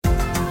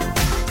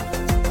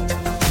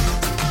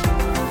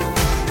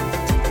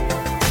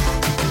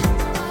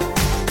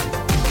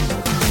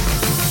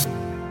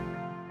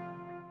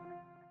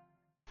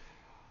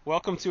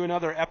Welcome to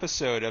another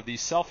episode of the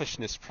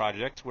Selfishness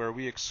Project, where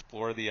we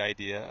explore the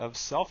idea of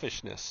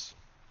selfishness.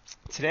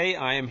 Today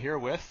I am here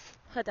with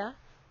Huda.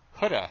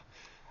 Huda.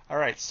 All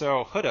right,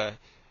 so Huda,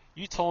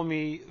 you told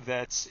me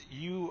that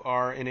you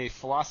are in a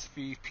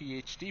philosophy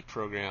PhD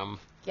program.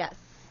 Yes.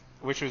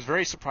 Which was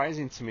very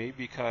surprising to me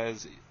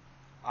because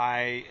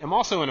I am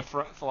also in a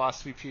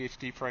philosophy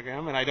PhD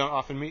program, and I don't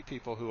often meet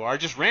people who are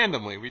just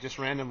randomly. We just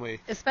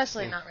randomly.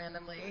 Especially not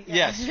randomly.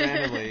 Yeah. Yes,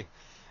 randomly.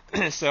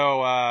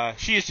 So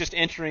she is just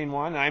entering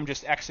one. I'm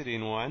just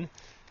exiting one.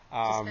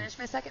 Just finished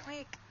my second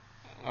week.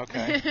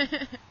 Okay.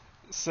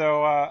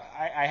 So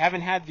I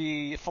haven't had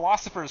the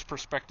philosopher's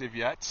perspective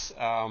yet,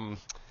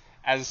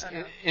 as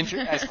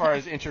far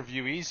as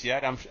interviewees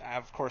yet.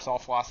 Of course, all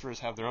philosophers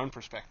have their own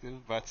perspective,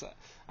 but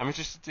I'm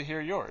interested to hear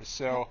yours.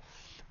 So,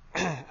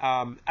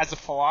 as a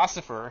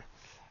philosopher,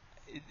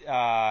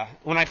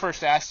 when I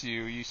first asked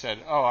you, you said,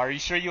 "Oh, are you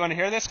sure you want to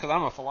hear this? Because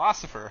I'm a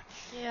philosopher."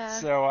 Yeah.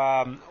 So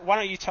why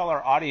don't you tell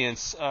our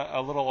audience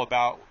a little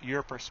about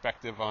your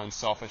perspective on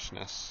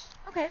selfishness?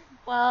 Okay.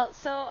 Well,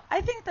 so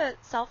I think that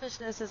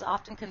selfishness is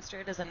often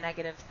construed as a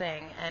negative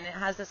thing, and it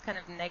has this kind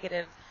of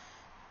negative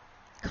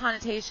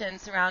connotation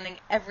surrounding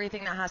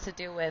everything that has to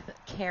do with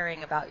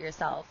caring about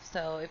yourself.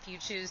 So if you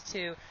choose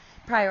to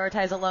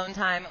prioritize alone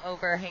time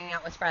over hanging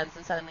out with friends,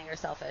 then suddenly you're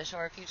selfish.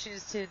 Or if you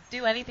choose to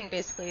do anything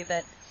basically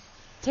that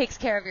takes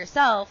care of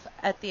yourself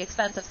at the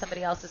expense of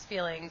somebody else's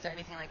feelings or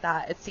anything like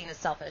that, it's seen as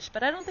selfish.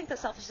 But I don't think that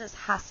selfishness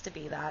has to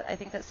be that. I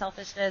think that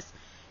selfishness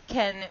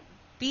can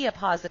be a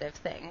positive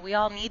thing. We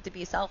all need to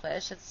be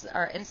selfish. It's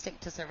our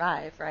instinct to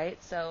survive,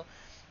 right? So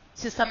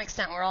to some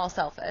extent, we're all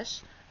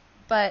selfish.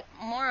 But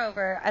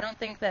moreover, I don't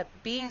think that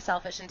being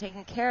selfish and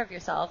taking care of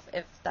yourself,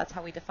 if that's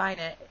how we define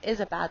it, is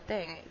a bad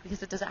thing,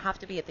 because it doesn't have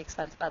to be at the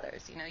expense of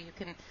others. You know, you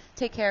can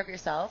take care of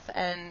yourself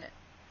and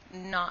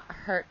not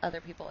hurt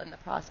other people in the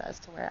process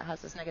to where it has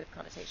this negative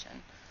connotation.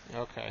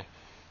 Okay.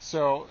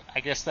 So I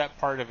guess that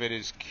part of it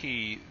is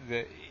key,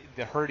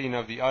 the hurting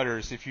of the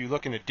others. If you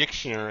look in a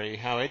dictionary,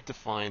 how it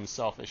defines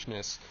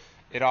selfishness,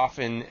 it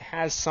often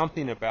has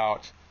something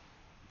about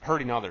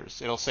hurting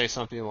others. It'll say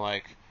something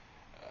like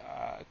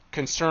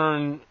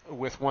concern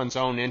with one's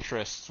own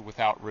interests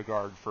without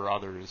regard for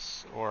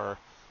others, or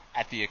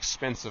at the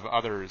expense of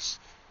others.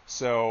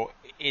 So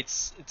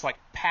it's like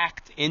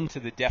packed into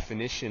the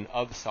definition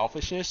of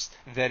selfishness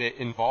that it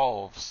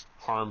involves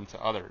harm to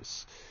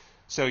others.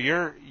 So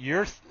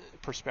your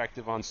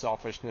perspective on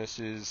selfishness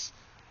is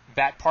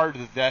that part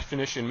of the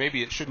definition,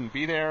 maybe it shouldn't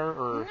be there?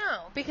 Or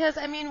no, because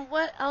I mean,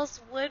 what else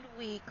would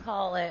we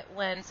call it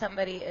when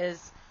somebody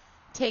is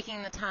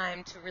taking the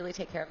time to really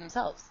take care of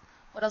themselves?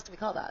 What else do we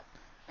call that?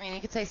 I mean,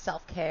 you could say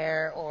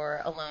self-care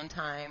or alone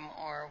time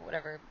or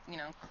whatever,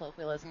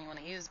 colloquialism you want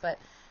to use, but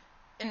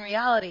in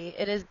reality,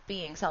 it is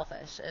being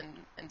selfish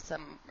in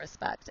some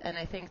respect. And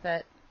I think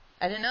that,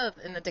 I didn't know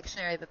in the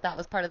dictionary that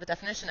was part of the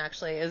definition,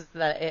 actually, is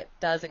that it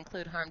does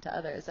include harm to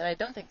others. And I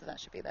don't think that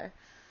should be there.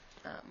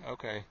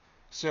 Okay.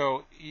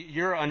 So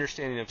your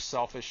understanding of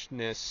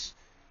selfishness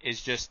is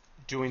just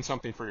doing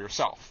something for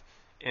yourself.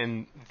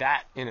 And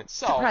that in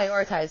itself... To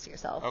prioritize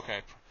yourself. Okay.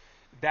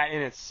 That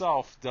in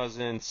itself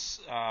doesn't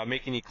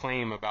make any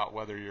claim about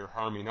whether you're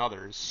harming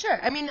others. Sure.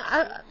 I mean,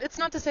 it's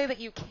not to say that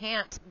you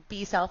can't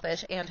be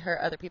selfish and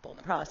hurt other people in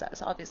the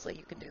process. Obviously,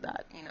 you can do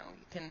that. You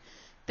can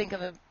think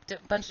of a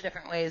bunch of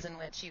different ways in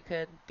which you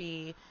could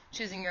be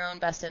choosing your own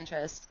best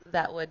interest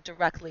that would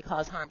directly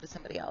cause harm to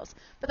somebody else.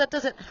 But that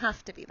doesn't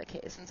have to be the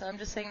case. And so I'm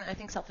just saying that I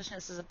think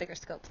selfishness is a bigger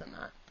scope than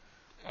that.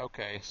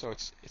 Okay. So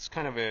it's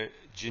kind of a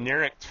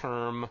generic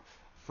term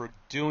for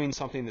doing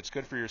something that's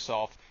good for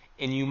yourself.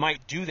 And you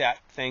might do that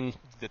thing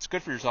that's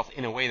good for yourself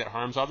in a way that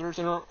harms others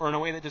or in a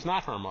way that does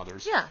not harm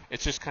others. Yeah.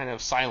 It's just kind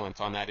of silent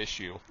on that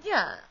issue.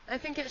 Yeah, I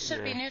think it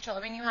should be neutral.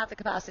 I mean, you have the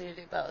capacity to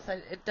do both.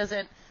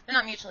 They're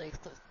not mutually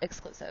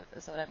exclusive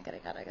is what I'm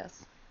getting at, I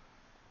guess.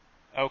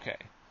 Okay.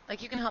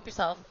 Like, you can help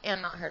yourself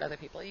and not hurt other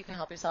people. You can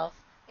help yourself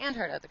and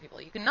hurt other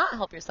people. You can not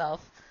help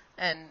yourself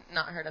and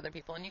not hurt other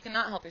people. And you can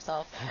not help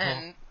yourself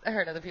and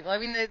hurt other people. I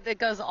mean, it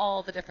goes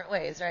all the different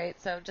ways, right?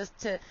 So just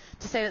to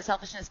say that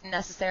selfishness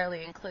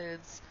necessarily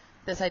includes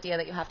this idea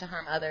that you have to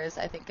harm others,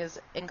 I think,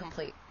 is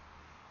incomplete.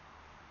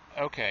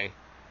 Okay.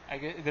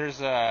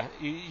 There's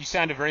you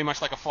sounded very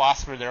much like a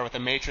philosopher there with the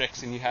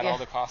Matrix, and you had all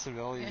the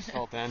possibilities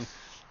filled in.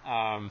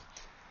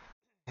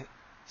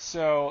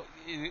 So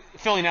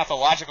filling out the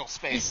logical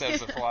space,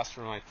 as a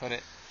philosopher might put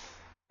it.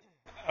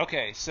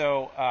 Okay,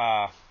 so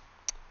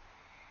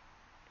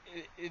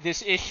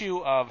this issue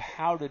of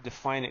how to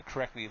define it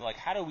correctly, like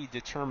how do we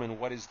determine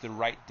what is the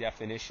right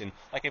definition?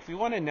 Like if we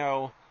want to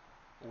know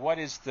what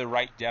is the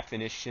right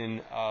definition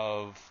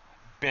of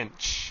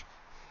bench,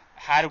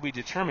 how do we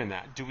determine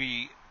that? Do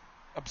we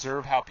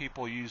observe how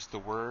people use the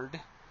word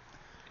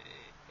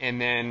and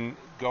then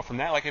go from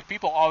that? Like if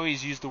people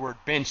always use the word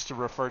bench to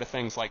refer to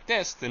things like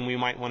this, then we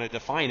might want to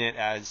define it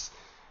as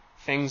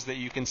things that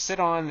you can sit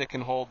on that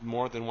can hold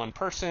more than one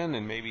person,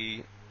 and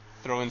maybe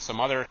throw in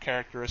some other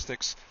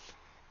characteristics.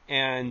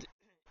 And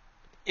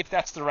if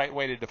that's the right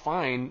way to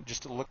define,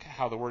 just to look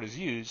how the word is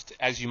used,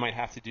 as you might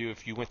have to do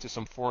if you went to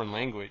some foreign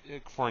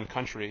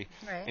country,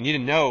 Right. and you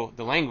didn't know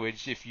the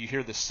language. If you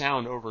hear the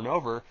sound over and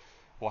over,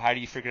 well, how do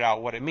you figure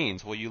out what it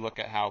means? Well, you look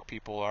at how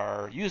people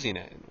are using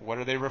it. What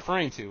are they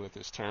referring to with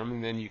this term?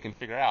 And then you can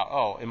figure out,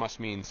 oh, it must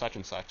mean such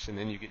and such, and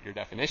then you get your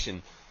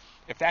definition.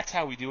 If that's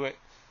how we do it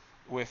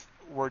with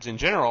words in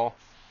general,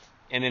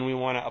 and then we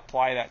want to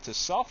apply that to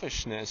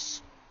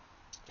selfishness,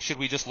 should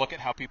we just look at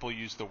how people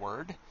use the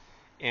word?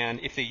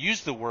 And if they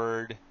use the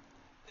word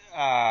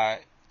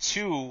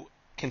to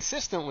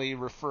consistently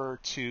refer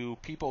to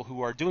people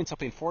who are doing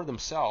something for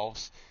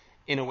themselves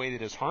in a way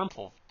that is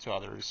harmful to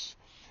others,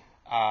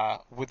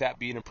 would that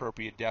be an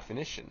appropriate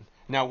definition?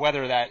 Now,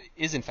 whether that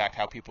is in fact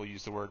how people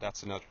use the word,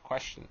 that's another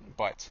question.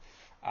 But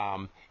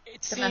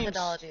it seems... The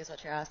methodology is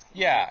what you're asking.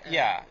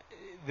 Yeah.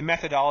 The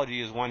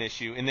methodology is one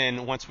issue. And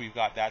then once we've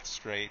got that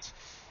straight,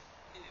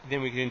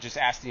 then we can just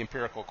ask the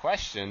empirical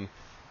question,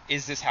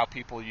 is this how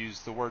people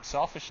use the word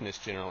selfishness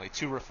generally,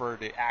 to refer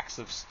to acts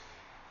of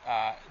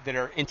that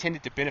are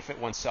intended to benefit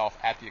oneself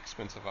at the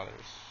expense of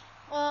others?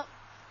 Well,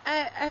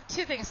 I have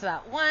two things to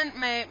that. One,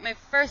 my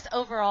first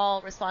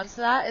overall response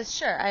to that is,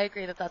 sure, I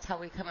agree that that's how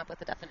we come up with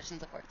the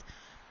definitions of words.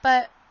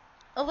 But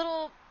a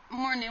little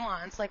more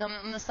nuanced, like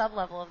on the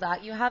sub-level of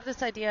that, you have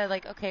this idea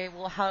like, okay,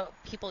 well, how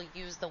people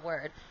use the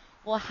word.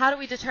 Well, how do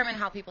we determine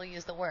how people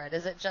use the word?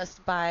 Is it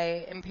just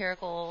by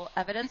empirical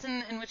evidence,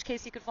 in which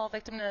case you could fall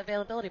victim to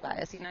availability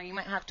bias? You know, you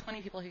might have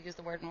 20 people who use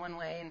the word in one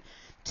way and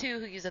 2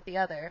 who use it the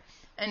other.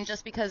 And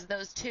just because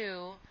those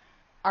 2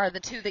 are the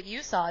 2 that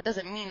you saw, it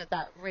doesn't mean that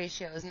that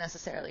ratio is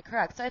necessarily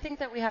correct. So I think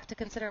that we have to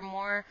consider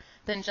more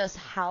than just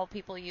how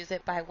people use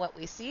it by what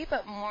we see,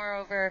 but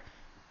moreover,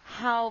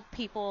 how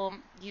people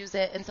use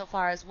it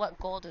insofar as what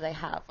goal do they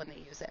have when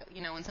they use it.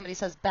 You know, when somebody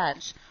says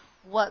bench,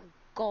 what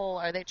goal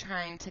are they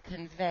trying to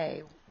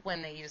convey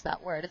when they use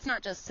that word? It's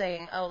not just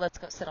saying, oh, let's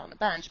go sit on the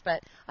bench,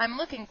 but I'm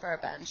looking for a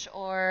bench,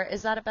 or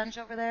is that a bench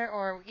over there?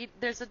 Or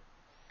there's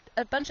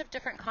a bunch of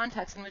different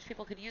contexts in which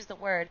people could use the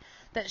word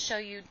that show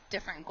you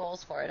different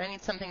goals for it. I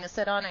need something to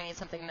sit on, I need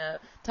something to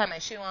tie my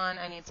shoe on,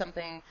 I need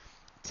something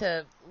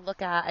to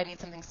look at, I need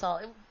something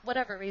solid,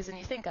 whatever reason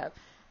you think of.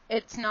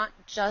 It's not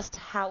just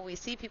how we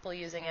see people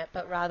using it,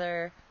 but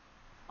rather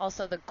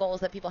also the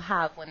goals that people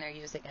have when they're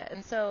using it.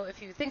 And so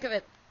if you think of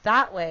it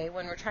that way,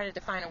 when we're trying to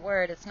define a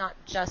word, it's not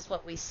just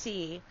what we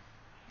see,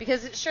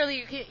 because surely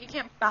you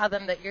can't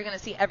fathom that you're going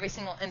to see every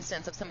single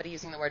instance of somebody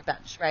using the word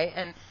bench, right?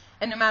 And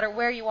no matter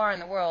where you are in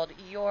the world,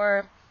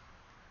 your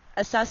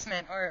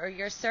assessment or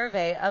your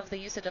survey of the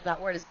usage of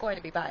that word is going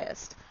to be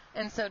biased.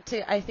 And so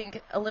I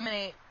think,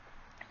 eliminate,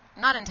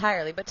 not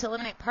entirely, but to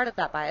eliminate part of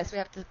that bias, we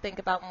have to think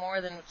about more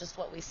than just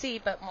what we see,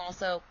 but more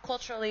also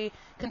culturally,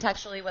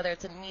 contextually, whether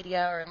it's in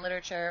media or in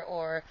literature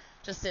or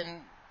just in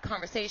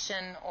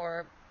conversation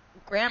or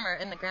grammar,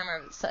 in the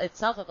grammar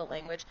itself of a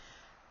language,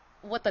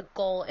 what the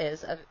goal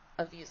is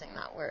of using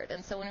that word.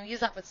 And so when we use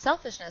that with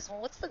selfishness,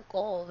 well, what's the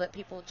goal that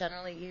people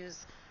generally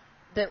use,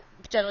 that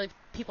generally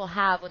people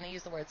have when they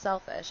use the word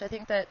selfish? I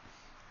think that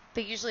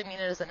they usually mean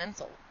it as an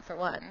insult, for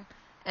one.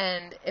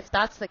 And if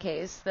that's the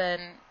case, then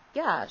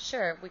yeah,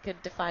 sure, we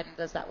could define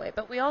it as that way.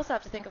 But we also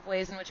have to think of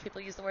ways in which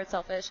people use the word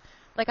selfish,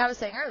 like I was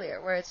saying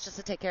earlier, where it's just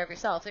to take care of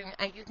yourself.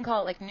 And you can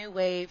call it like new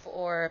wave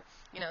or,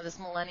 you know, this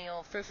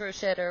millennial frou-frou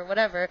shit or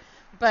whatever.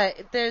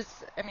 But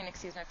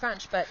excuse my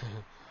French, but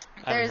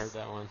I haven't heard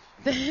that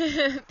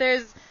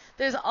one.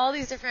 there's all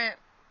these different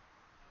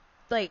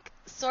like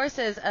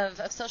sources of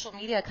social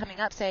media coming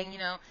up saying, you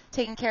know,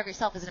 taking care of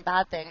yourself isn't a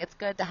bad thing. It's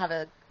good to have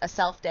a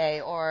self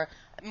day or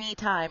me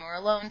time or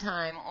alone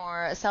time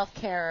or a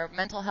self-care or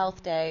mental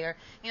health day, or,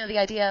 you know, the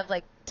idea of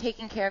like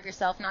taking care of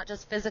yourself, not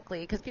just physically,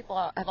 because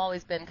people have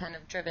always been kind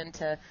of driven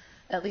to,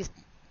 at least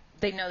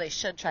they know they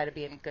should try to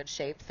be in good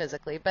shape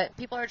physically, but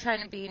people are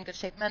trying to be in good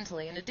shape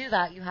mentally, and to do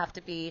that you have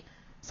to be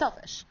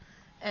selfish.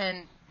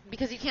 And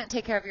because you can't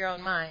take care of your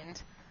own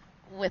mind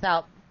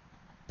without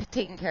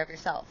taking care of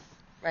yourself,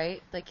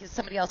 right? Like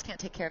somebody else can't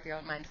take care of your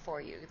own mind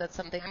for you. That's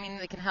something, I mean,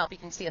 they can help. You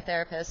can see a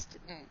therapist,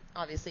 and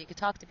obviously you could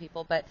talk to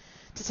people, but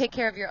to take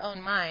care of your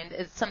own mind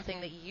is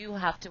something that you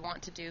have to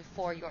want to do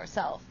for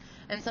yourself.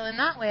 And so in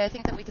that way, I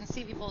think that we can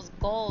see people's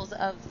goals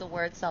of the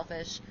word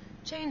selfish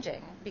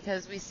changing,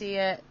 because we see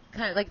it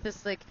kind of like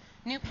this like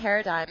new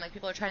paradigm, like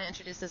people are trying to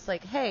introduce this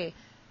like, hey,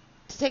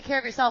 to take care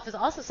of yourself is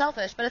also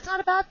selfish, but it's not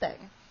a bad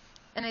thing.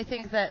 And I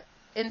think that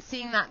in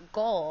seeing that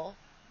goal,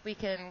 we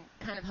can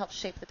kind of help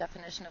shape the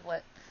definition of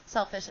what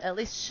selfish at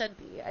least should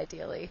be,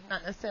 ideally.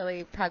 Not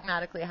necessarily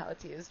pragmatically how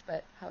it's used,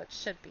 but how it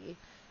should be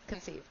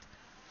conceived.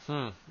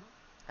 I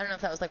don't know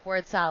if that was like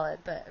word salad,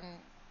 but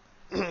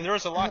there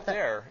was a lot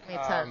there.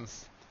 Made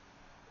sense.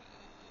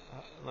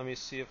 Let me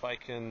see if I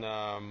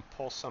can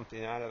pull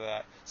something out of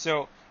that.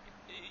 So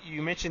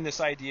you mentioned this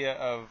idea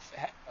of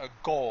a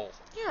goal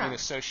being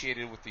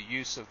associated with the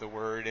use of the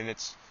word, and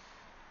it's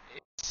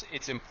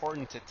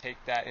important to take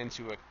that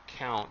into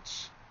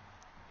account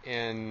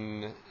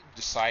in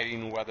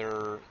deciding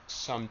whether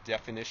some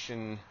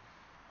definition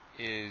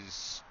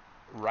is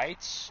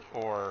right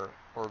or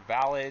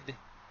valid.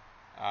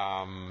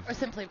 Or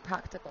simply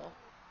practical.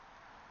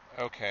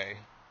 Okay.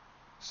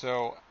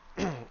 So,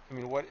 I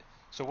mean, what?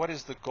 So, what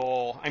is the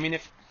goal? I mean,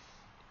 if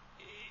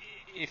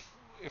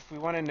if we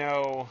want to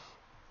know,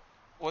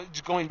 well,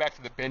 just going back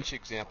to the bench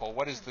example,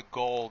 what is the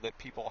goal that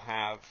people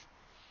have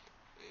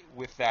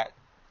with that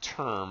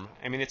term?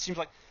 I mean, it seems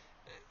like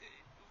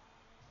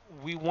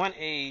we want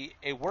a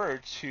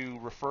word to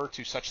refer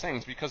to such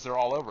things because they're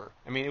all over.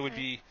 I mean, it would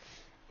be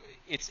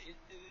it's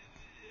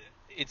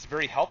it's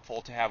very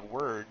helpful to have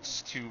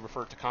words to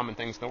refer to common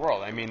things in the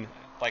world. I mean,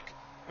 like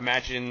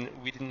imagine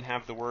we didn't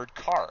have the word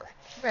car.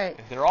 Right.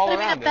 They're all but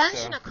around I mean, a bench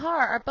us. and a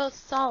car are both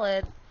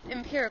solid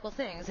empirical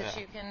things that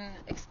Yeah. you can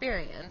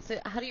experience.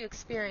 How do you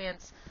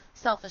experience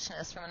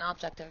selfishness from an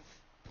objective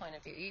point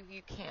of view?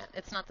 You can't.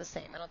 It's not the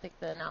same. I don't think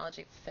the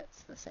analogy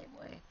fits the same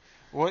way.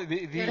 Well, It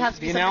would have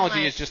to be the something analogy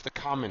like, is just the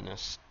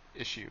commonness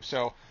issue.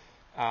 So,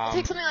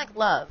 take something like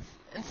love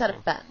instead yeah.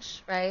 of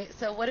bench, right?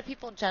 So what do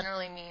people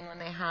generally mean when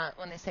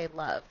they say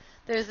love?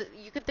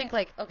 You could think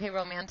like, okay,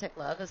 romantic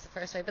love is the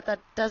first way, but that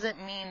doesn't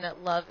mean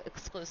that love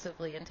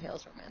exclusively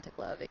entails romantic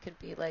love. It could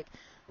be like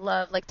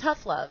love, like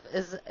tough love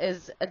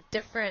is a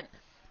different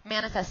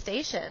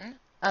manifestation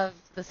of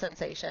the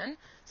sensation.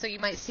 So you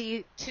might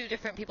see two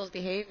different people's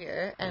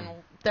behavior and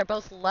they're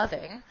both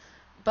loving,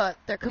 but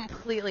they're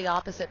completely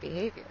opposite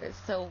behaviors.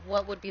 So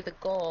what would be the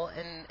goal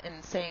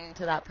in saying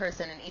to that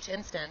person in each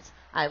instance,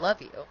 I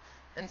love you,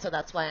 and so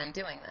that's why I'm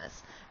doing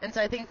this. And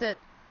so I think that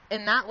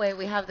in that way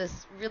we have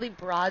this really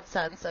broad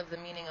sense of the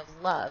meaning of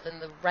love, and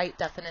the right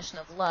definition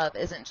of love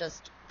isn't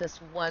just this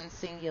one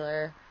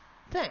singular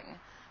thing.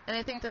 And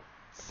I think that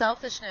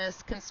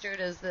selfishness construed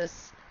as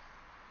this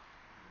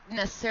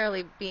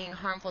necessarily being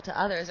harmful to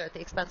others or at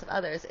the expense of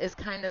others is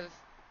kind of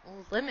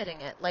limiting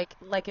it,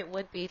 like it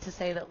would be to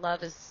say that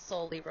love is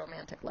solely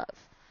romantic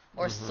love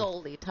or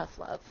solely tough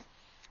love.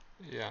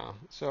 Yeah.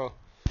 So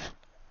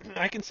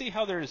I can see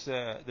how there's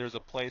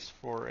a place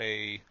for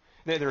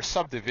there are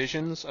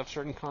subdivisions of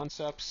certain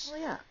concepts,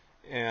 Well, yeah.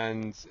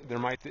 and there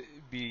might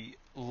be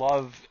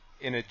love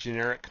in a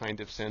generic kind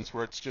of sense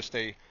where it's just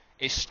a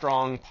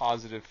strong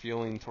positive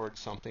feeling towards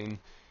something,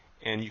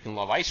 and you can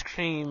love ice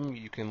cream,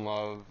 you can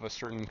love a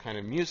certain kind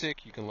of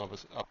music, you can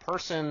love a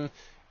person,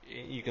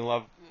 you can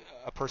love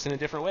a person in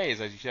different ways.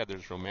 As you said,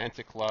 there's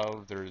romantic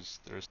love, there's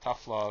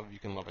tough love, you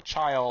can love a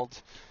child.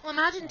 Well,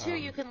 imagine too,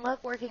 you can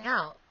love working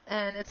out,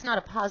 and it's not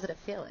a positive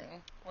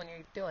feeling when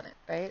you're doing it,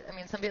 right? I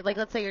mean, somebody, like,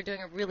 let's say you're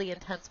doing a really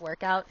intense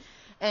workout,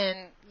 and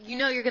you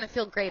know you're going to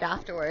feel great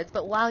afterwards,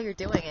 but while you're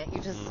doing it,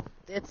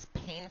 it's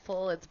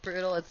painful, it's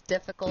brutal, it's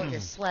difficult,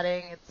 you're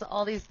sweating, it's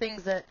all these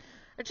things that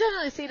are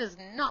generally seen as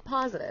not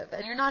positive,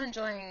 and you're not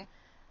enjoying,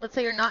 let's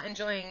say you're not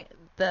enjoying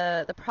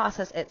the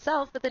process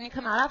itself, but then you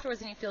come out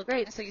afterwards and you feel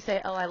great, and so you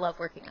say, oh, I love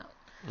working out.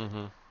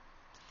 Mm-hmm.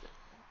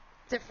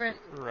 Different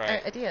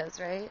Right. ideas,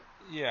 right?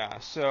 Yeah.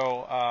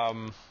 So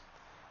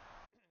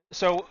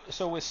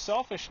with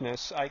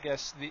selfishness, I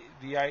guess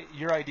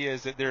your idea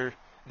is that there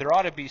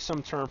ought to be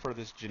some term for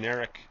this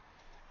generic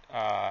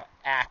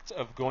act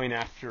of going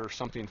after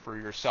something for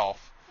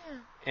yourself, Yeah.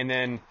 and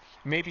then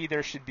maybe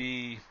there should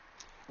be.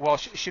 Well,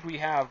 should we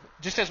have,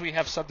 just as we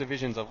have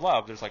subdivisions of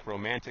love? There's like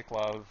romantic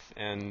love,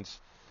 and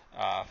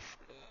uh,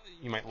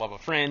 you might love a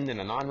friend in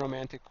a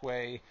non-romantic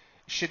way.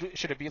 Should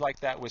it be like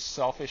that with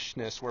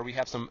selfishness, where we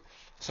have some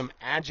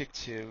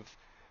adjective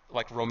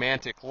like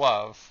romantic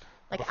love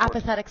Like before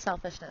apathetic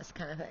selfishness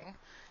kind of thing.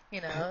 You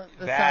know,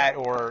 that,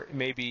 or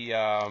maybe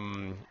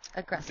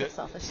aggressive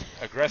selfishness.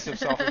 aggressive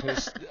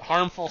selfishness,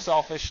 harmful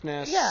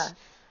selfishness, Yeah.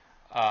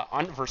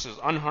 Versus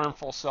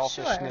unharmful Sure.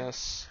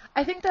 selfishness.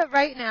 I think that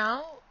right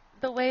now,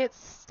 the way it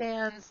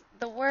stands,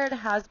 the word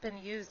has been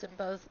used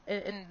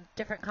in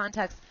different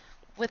contexts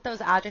with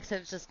those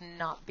adjectives just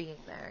not being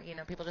there. You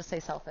know, people just say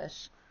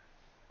selfish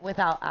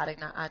without adding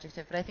that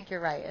adjective. But I think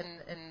you're right.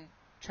 And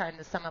trying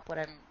to sum up what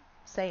I'm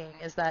saying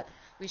is that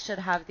we should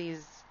have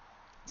these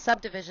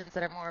subdivisions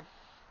that are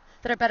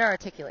better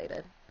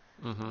articulated.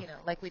 Mm-hmm. You know,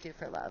 like we do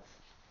for love.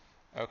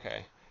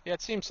 Okay. Yeah,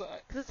 it seems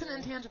like. Because it's an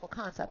intangible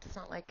concept. It's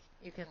not like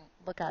you can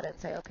look at it and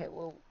say, okay,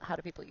 well, how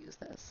do people use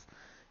this?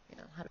 You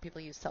know, how do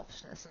people use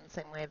selfishness in the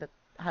same way that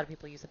how do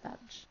people use a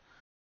bench?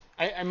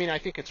 I mean, I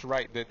think it's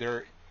right that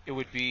it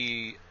would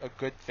be a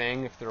good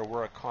thing if there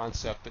were a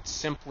concept that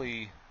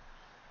simply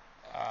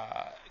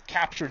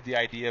captured the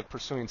idea of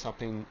pursuing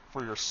something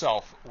for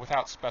yourself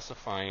without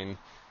specifying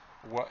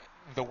what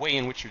the way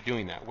in which you're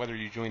doing that, whether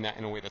you're doing that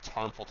in a way that's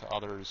harmful to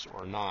others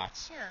or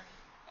not.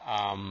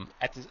 Yeah.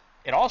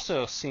 It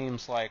also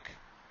seems like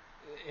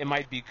it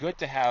might be good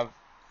to have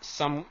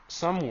some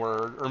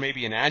word or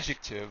maybe an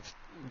adjective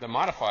that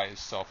modifies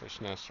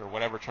selfishness or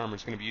whatever term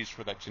is going to be used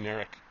for that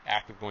generic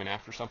act of going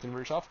after something for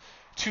yourself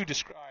to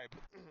describe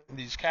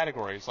these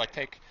categories. Like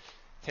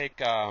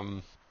take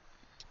a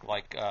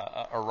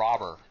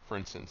robber, for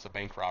instance, a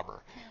bank robber.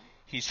 Yeah.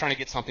 He's trying to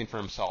get something for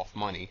himself,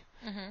 money,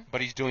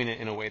 but he's doing it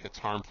in a way that's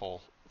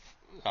harmful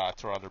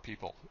to other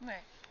people.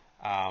 Right.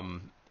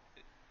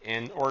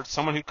 Or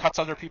someone who cuts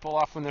other people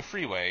off on the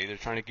freeway. They're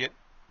trying to get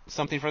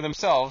something for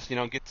themselves,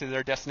 get to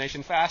their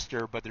destination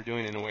faster, but they're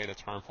doing it in a way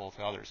that's harmful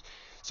to others.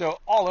 So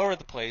all over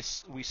the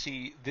place, we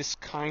see this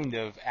kind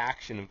of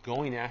action of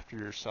going after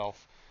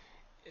yourself,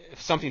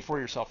 something for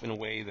yourself in a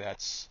way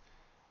that's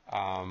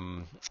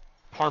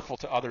harmful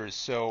to others.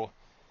 So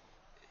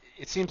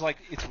it seems like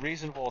it's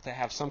reasonable to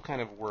have some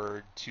kind of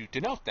word to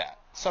denote that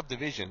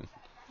subdivision.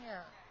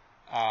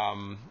 Yeah.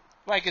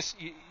 Well, I guess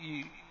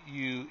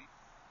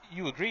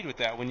you agreed with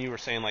that when you were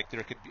saying like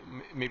there could be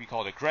maybe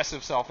called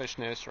aggressive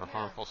selfishness or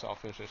harmful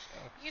selfishness.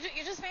 You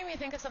just made me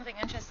think of something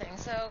interesting.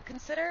 So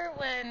consider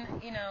when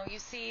you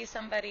see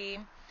somebody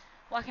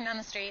walking down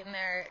the street and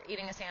they're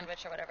eating a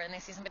sandwich or whatever, and they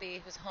see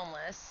somebody who's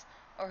homeless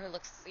or who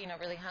looks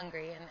really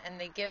hungry, and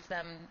they give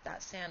them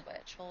that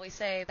sandwich. Well, we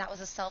say that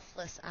was a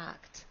selfless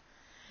act.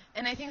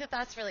 And I think that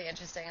that's really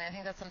interesting, and I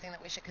think that's something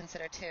that we should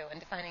consider too. In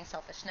defining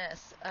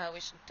selfishness, we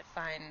should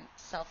define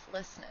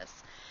selflessness.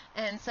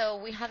 And so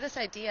we have this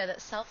idea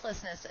that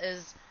selflessness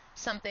is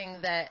something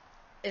that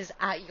is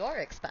at your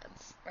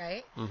expense,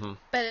 right? Mm-hmm.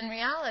 But in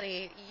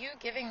reality, you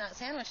giving that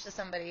sandwich to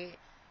somebody,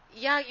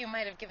 yeah, you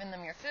might have given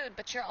them your food,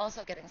 but you're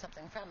also getting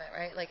something from it,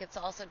 right? Like it's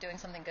also doing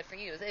something good for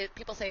you.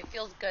 People say it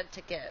feels good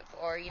to give,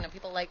 or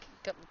people like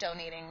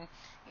donating,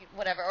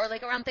 whatever, or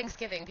like around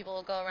Thanksgiving, people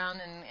will go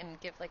around and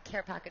give like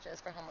care packages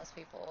for homeless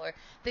people, or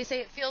they say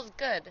it feels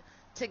good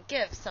to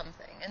give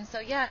something. And so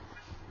yeah,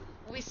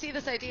 we see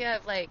this idea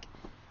of like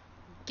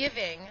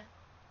giving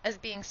as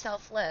being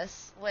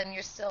selfless when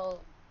you're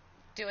still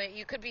doing.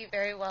 You could be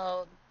very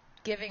well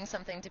giving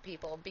something to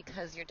people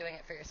because you're doing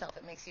it for yourself.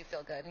 It makes you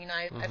feel good.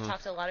 I've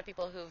talked to a lot of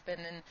people who've been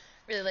in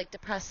really like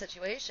depressed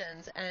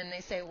situations, and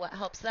they say what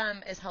helps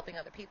them is helping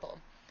other people.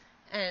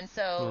 And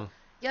so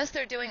yes,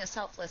 they're doing a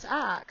selfless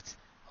act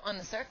on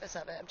the surface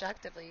of it.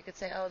 Objectively, you could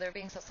say, oh, they're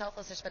being so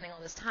selfless, they're spending all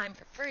this time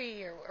for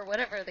free, or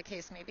whatever the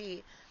case may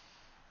be,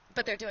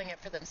 but they're doing it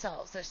for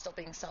themselves. They're still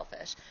being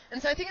selfish.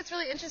 And so I think it's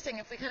really interesting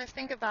if we kind of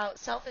think about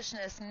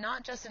selfishness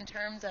not just in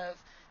terms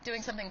of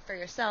doing something for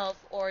yourself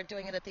or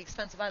doing it at the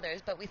expense of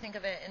others, but we think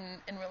of it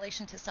in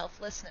relation to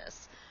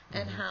selflessness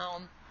and how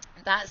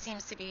that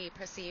seems to be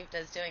perceived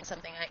as doing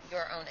something at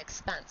your own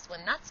expense, when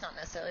that's not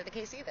necessarily the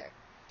case either.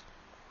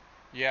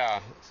 Yeah,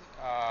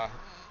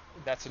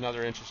 that's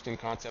another interesting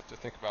concept to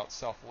think about,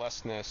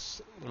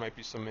 selflessness. There might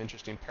be some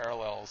interesting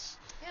parallels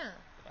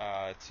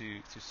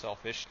to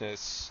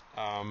selfishness.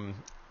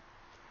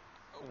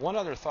 One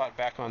other thought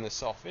back on the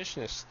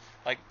selfishness,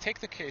 like take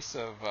the case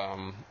of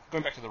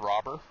going back to the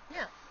robber,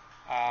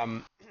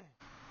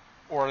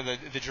 or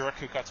the jerk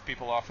who cuts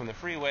people off on the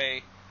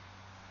freeway.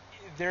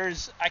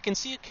 I can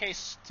see a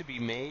case to be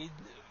made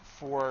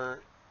for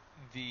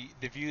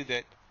the view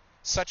that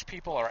such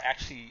people are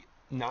actually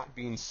not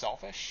being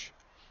selfish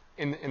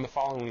in the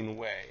following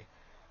way.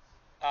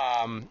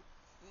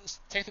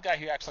 Take the guy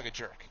who acts like a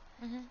jerk.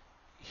 Mm-hmm.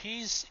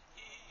 He's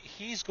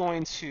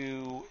going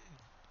to.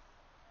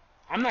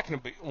 I'm not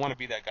going to want to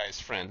be that guy's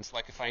friend.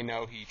 Like if I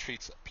know he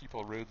treats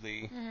people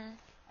rudely,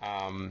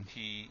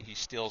 he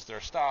steals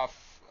their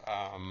stuff.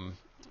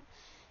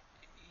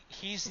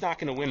 He's not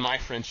going to win my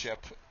friendship.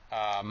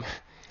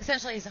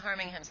 Essentially, he's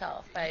harming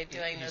himself by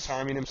doing this. He's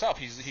harming himself.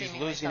 He's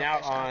losing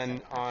out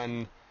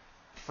on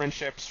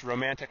friendships,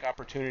 romantic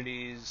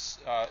opportunities,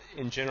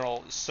 in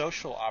general,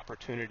 social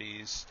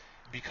opportunities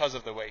because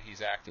of the way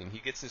he's acting. He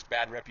gets this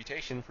bad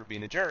reputation for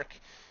being a jerk,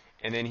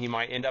 and then he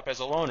might end up as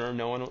a loner.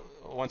 No one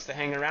wants to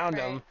hang around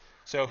him,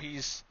 so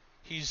he's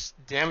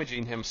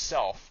damaging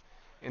himself.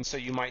 And so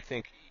you might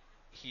think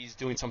he's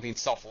doing something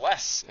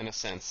selfless in a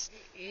sense.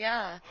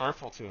 Yeah.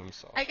 Harmful to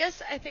himself. I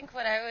think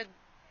what I would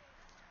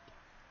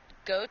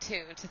go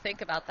to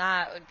think about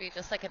that would be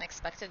just like an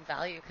expected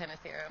value kind of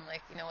theorem.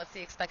 Like, what's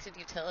the expected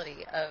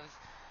utility of,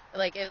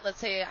 like, let's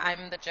say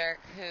I'm the jerk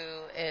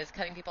who is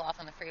cutting people off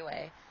on the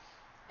freeway,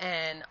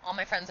 and all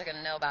my friends are going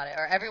to know about it,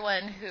 or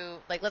everyone who,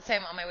 like, let's say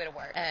I'm on my way to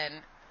work, and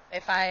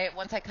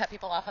once I cut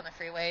people off on the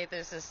freeway,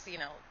 there's this,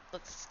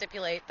 let's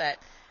stipulate that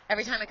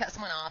every time I cut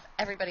someone off,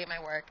 everybody at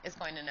my work is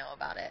going to know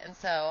about it. And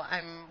so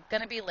I'm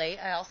going to be late.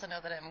 I also know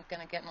that I'm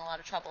going to get in a lot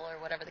of trouble or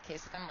whatever the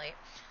case if I'm late.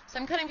 So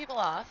I'm cutting people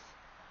off.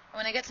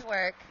 When I get to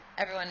work,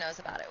 everyone knows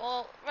about it.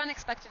 Well, run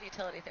expected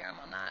utility theorem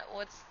on that.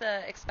 What's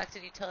the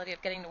expected utility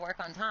of getting to work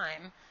on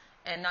time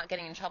and not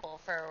getting in trouble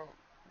for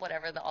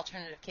whatever the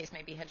alternative case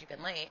may be had you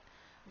been late,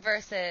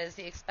 versus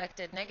the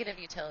expected negative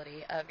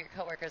utility of your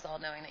coworkers all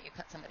knowing that you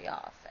cut somebody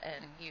off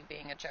and you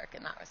being a jerk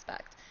in that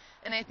respect.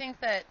 And I think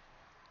that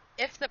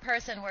if the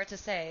person were to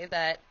say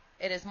that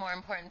it is more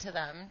important to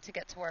them to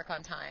get to work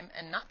on time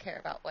and not care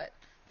about what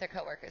their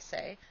coworkers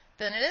say,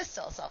 then it is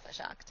still a selfish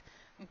act.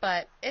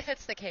 But if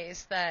it's the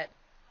case that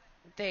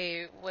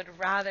they would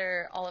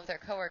rather all of their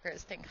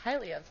coworkers think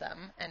highly of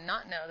them and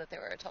not know that they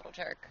were a total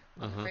jerk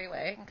on the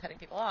freeway and cutting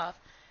people off,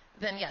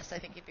 then yes, I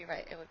think you'd be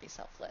right. It would be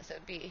selfless.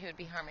 He would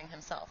be harming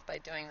himself by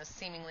doing this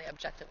seemingly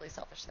objectively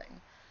selfish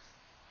thing.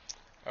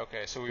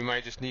 Okay, so we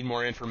might just need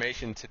more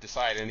information to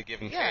decide in a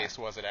given case,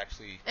 was it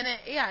actually... And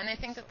I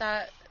think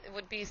that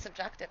would be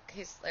subjective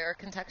case, or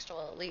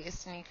contextual at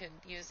least, and you could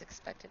use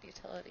expected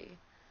utility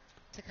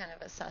to kind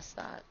of assess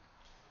that.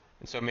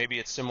 And so maybe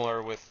it's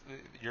similar with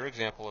your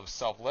example of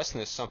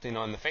selflessness, something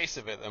on the face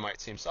of it that might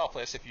seem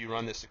selfless. If you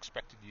run this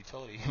expected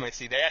utility, you might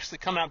see they actually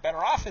come out better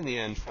off in the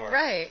end for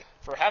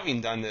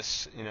having done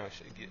this,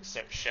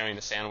 sharing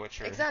a sandwich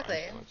or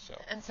exactly. So.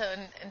 And so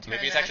in turn,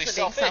 maybe it's they're actually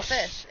being selfish.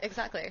 selfish.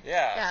 Exactly.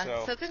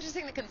 Yeah. So it's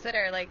interesting to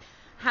consider like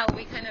how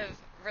we kind of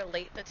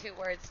relate the two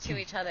words to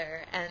each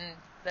other, and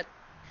the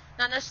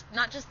not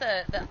just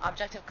the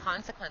objective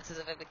consequences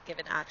of a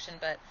given action,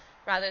 but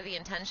rather the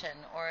intention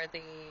or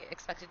the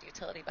expected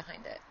utility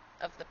behind it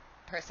of the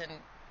person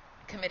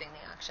committing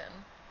the action.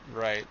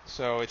 Right.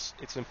 So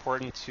it's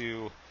important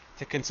to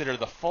consider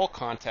the full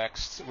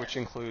context, which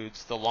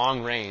includes the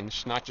long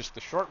range, not just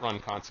the short run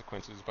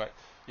consequences, but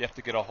you have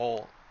to get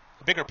a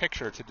bigger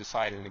picture to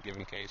decide in a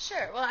given case.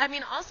 Sure. Well, I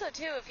mean, also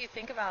too, if you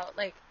think about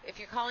like if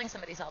you're calling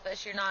somebody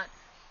selfish, you're not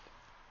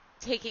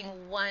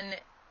taking one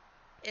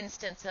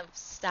instance of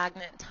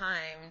stagnant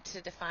time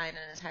to define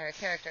an entire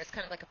character. It's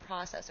kind of like a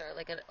process or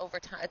like an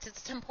overtime. It's a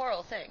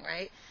temporal thing,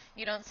 right?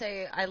 You don't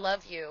say I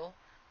love you,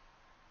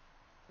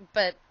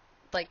 but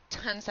like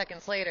 10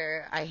 seconds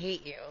later I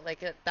hate you. Like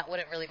that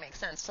wouldn't really make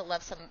sense to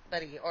love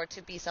somebody or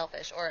to be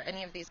selfish or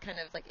any of these kind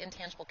of like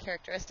intangible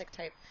characteristic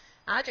type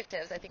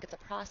adjectives. I think it's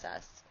a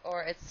process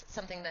or it's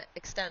something that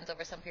extends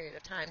over some period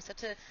of time. So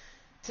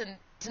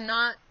to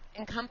not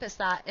encompass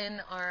that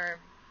in our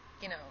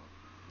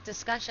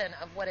discussion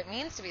of what it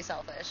means to be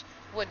selfish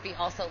would be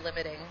also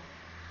limiting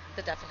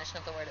the definition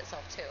of the word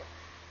itself too.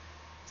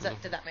 So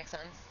did that make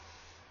sense?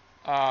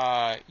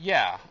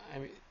 Yeah. I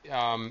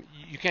mean,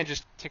 you can't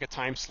just take a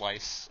time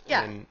slice.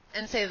 And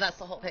say that's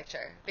the whole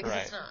picture because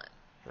right. It's not.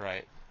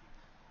 Right.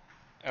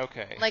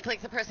 Okay.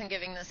 Like the person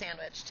giving the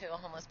sandwich to a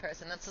homeless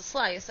person. That's a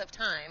slice of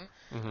time.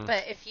 Mm-hmm.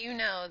 But if you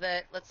know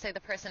that, let's say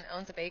the person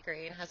owns a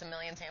bakery and has 1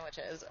 million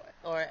sandwiches,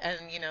 and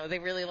they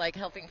really like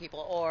helping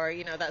people, or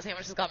that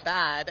sandwich has gone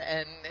bad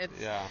and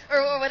it's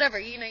or whatever.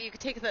 You could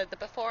take the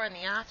before and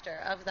the after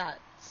of that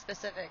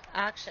specific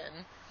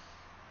action,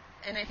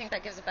 and I think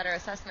that gives a better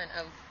assessment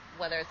of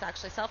whether it's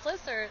actually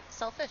selfless or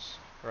selfish.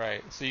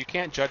 Right. So you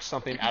can't judge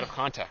something out of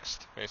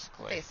context,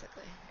 basically.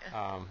 Basically.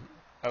 Yeah.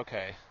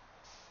 Okay.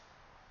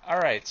 All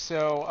right,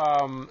 so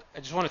I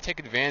just want to take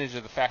advantage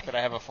of the fact that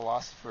I have a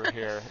philosopher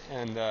here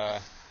and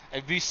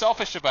be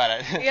selfish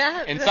about it.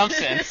 Yeah. In some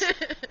sense.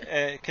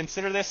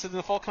 Consider this in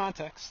the full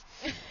context.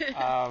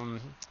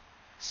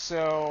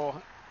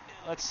 So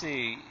let's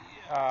see.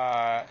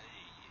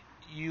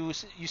 You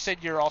said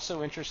you're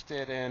also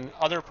interested in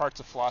other parts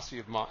of philosophy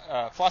of mind.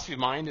 Philosophy of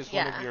mind is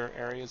one of your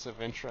areas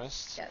of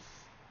interest. Yes.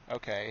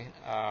 Okay.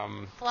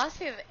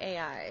 Philosophy of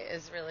AI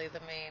is really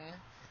the main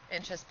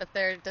interest, but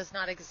there does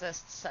not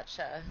exist such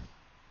a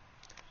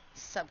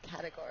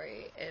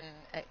subcategory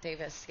at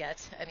Davis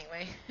yet,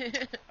 anyway.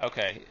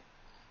 Okay.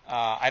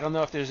 I don't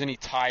know if there's any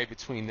tie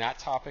between that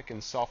topic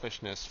and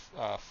selfishness,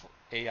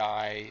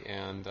 AI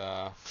and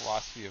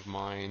philosophy of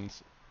mind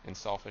and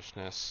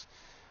selfishness.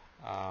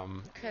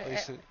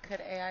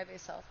 Could AI be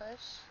selfish?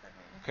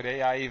 Could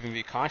AI even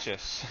be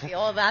conscious?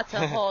 Well, that's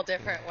a whole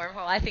different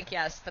wormhole. I think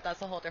yes, but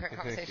that's a whole different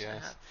conversation to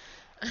have.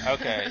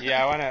 Okay.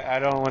 Yeah, I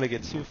don't want to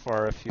get too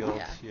far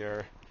afield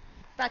here.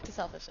 Back to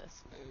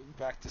selfishness.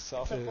 Back to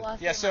selfishness.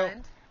 Philosophy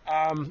of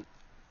mind.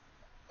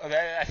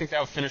 I think that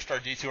would finish our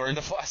detour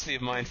into philosophy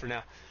of mind for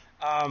now.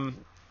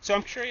 So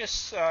I'm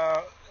curious,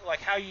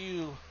 like how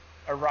you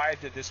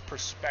arrived at this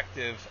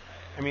perspective.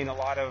 I mean,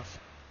 I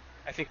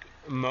think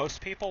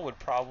most people would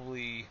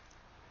probably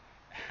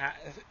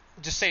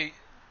just say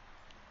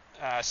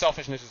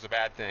selfishness is a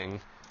bad thing.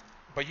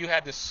 But you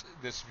had this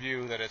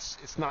view that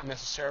it's not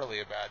necessarily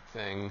a bad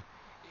thing.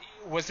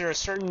 Was there a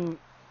certain,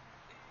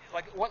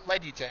 what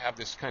led you to have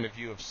this kind of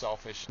view of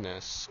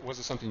selfishness? Was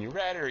it something you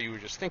read, or you were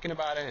just thinking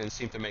about it and it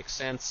seemed to make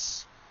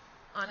sense?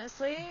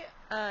 Honestly,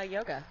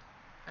 yoga,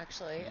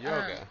 actually.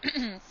 Yoga.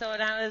 So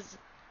when I was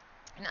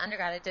in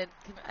undergrad,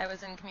 I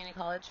was in community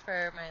college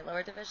for my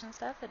lower division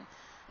stuff, and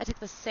I took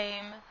the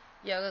same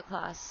yoga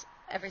class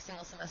every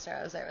single semester.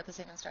 I was there with the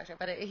same instructor,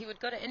 but he would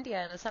go to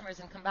India in the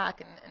summers and come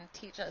back and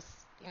teach us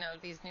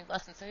these new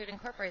lessons. So he would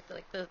incorporate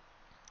the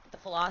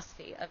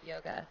philosophy of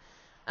yoga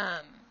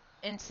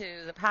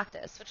into the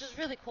practice, which is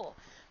really cool.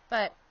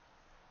 But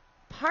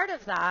part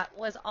of that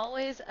was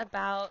always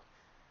about,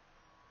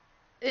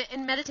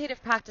 in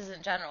meditative practice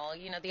in general,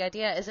 the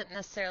idea isn't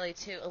necessarily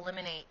to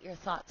eliminate your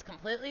thoughts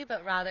completely,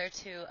 but rather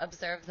to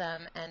observe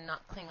them and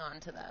not cling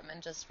on to them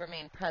and just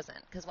remain present.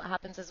 Because what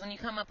happens is when you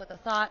come up with a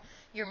thought,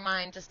 your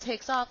mind just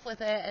takes off with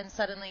it, and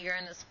suddenly you're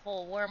in this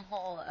whole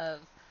wormhole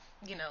of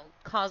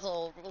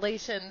causal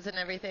relations and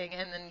everything,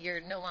 and then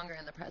you're no longer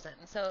in the present.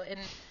 And so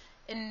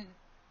in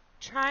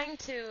trying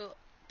to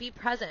be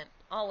present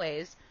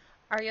always,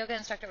 our yoga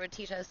instructor would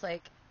teach us,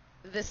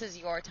 this is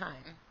your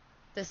time.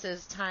 This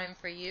is time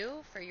for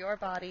you, for your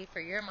body, for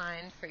your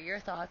mind, for your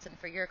thoughts, and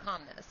for your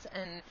calmness.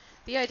 And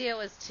the idea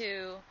was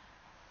to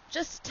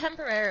just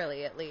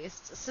temporarily, at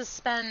least,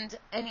 suspend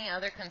any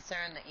other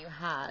concern that you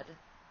had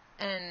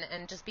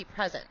and just be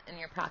present in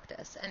your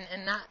practice.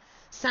 And that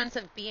sense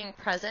of being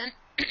present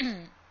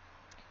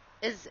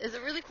is a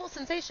really cool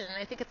sensation,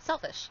 and I think it's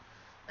selfish.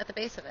 at the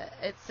base of it.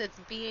 It's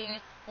being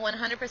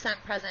 100%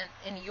 present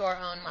in your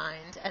own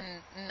mind and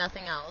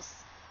nothing else.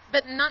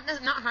 But not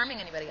harming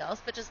anybody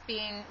else, but just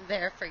being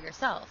there for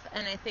yourself.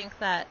 And I think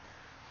that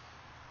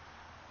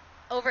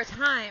over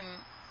time,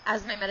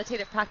 as my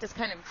meditative practice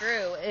kind of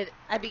grew,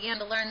 I began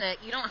to learn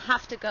that you don't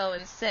have to go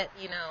and sit,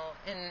 in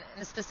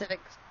a specific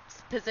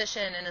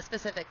position in a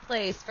specific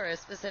place for a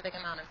specific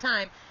amount of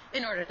time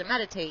in order to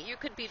meditate. You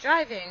could be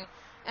driving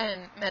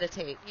and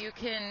meditate. You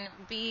can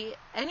be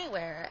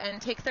anywhere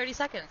and take 30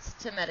 seconds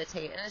to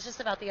meditate. And it's just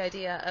about the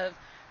idea of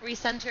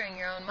recentering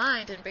your own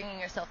mind and bringing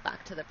yourself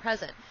back to the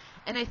present.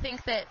 And I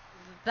think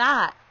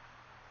that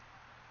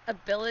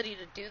ability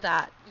to do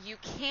that, you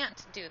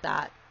can't do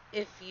that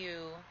if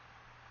you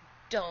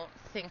don't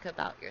think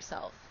about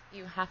yourself.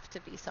 You have to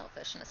be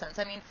selfish in a sense.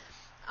 I mean,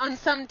 on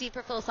some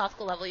deeper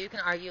philosophical level, you can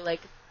argue,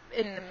 like,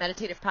 in the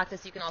meditative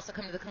practice, you can also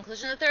come to the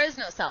conclusion that there is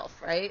no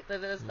self, right?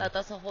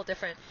 That's a whole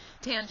different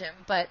tangent.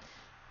 But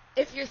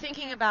if you're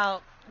thinking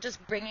about just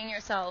bringing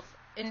yourself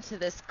into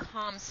this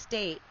calm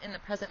state in the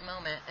present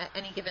moment at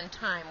any given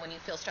time, when you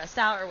feel stressed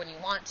out or when you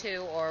want to,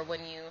 or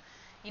when you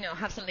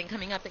have something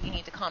coming up that you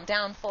need to calm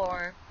down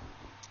for,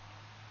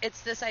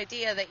 it's this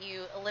idea that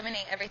you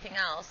eliminate everything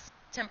else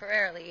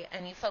temporarily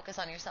and you focus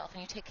on yourself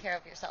and you take care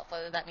of yourself,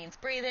 whether that means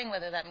breathing,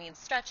 whether that means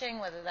stretching,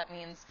 whether that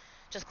means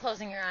just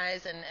closing your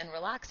eyes and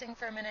relaxing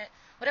for a minute,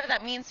 whatever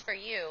that means for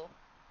you,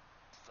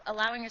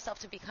 allowing yourself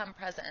to become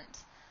present,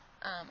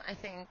 I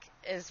think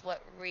is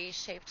what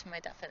reshaped my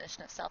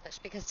definition of selfish.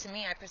 Because to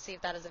me, I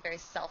perceive that as a very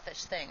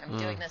selfish thing. I'm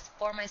doing this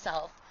for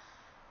myself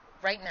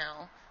right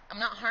now. I'm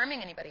not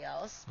harming anybody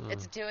else.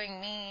 It's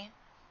doing me,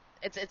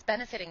 it's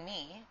benefiting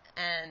me,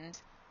 and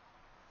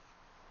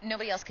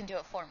nobody else can do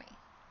it for me.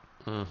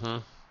 Mm-hmm.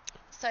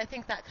 So I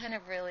think that kind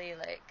of really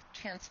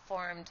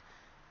transformed,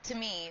 to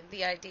me,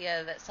 the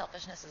idea that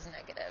selfishness is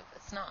negative.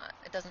 It's not.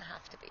 It doesn't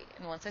have to be.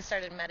 And once I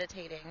started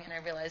meditating and I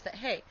realized that,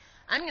 hey,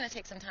 I'm going to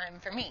take some time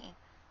for me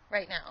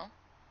right now,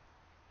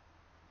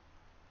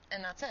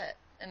 and that's it.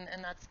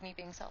 And that's me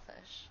being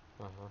selfish.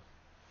 Uh-huh.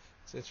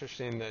 It's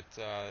interesting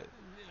that,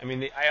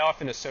 I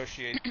often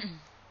associate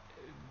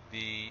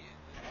the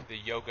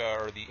yoga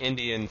or the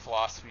Indian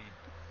philosophy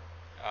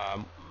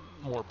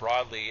more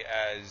broadly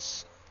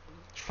as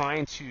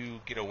trying to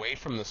get away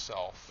from the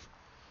self.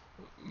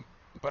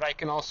 But I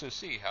can also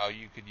see how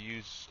you could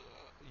use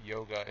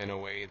yoga in a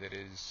way that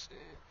is,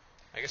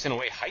 I guess in a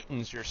way,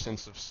 heightens your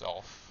sense of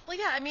self. Well,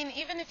 yeah, I mean,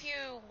 even if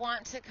you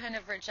want to kind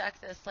of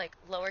reject this,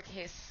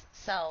 lowercase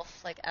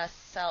self,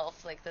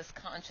 S-self, this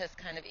conscious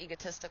kind of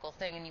egotistical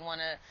thing, and you want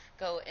to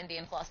go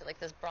Indian philosophy,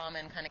 this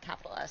Brahman kind of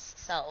capital S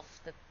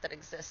self that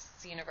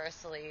exists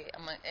universally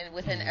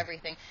within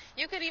everything,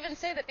 you could even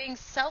say that being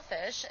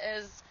selfish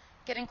is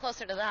getting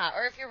closer to that.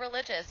 Or if you're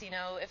religious,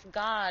 if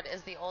God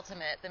is the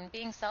ultimate, then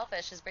being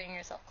selfish is bringing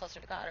yourself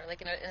closer to God, or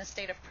in a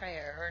state of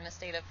prayer, or in a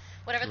state of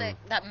whatever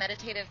that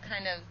meditative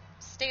kind of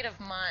state of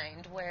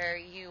mind where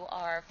you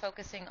are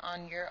focusing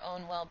on your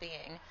own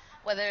well-being,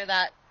 whether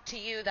that to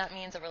you that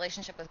means a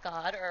relationship with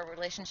God, or a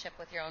relationship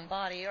with your own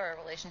body, or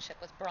a relationship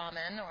with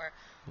Brahman, or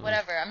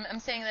whatever. I'm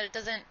saying that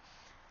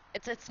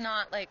it's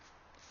not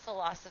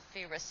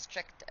philosophy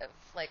restrictive,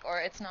 or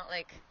it's not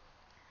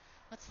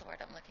what's the word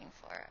I'm looking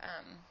for?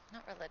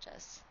 Not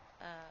religious.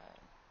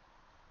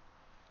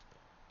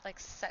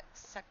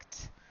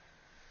 Sect.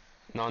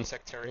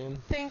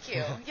 Non-sectarian? Thank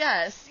you.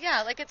 Yes.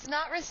 Yeah, it's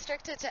not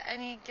restricted to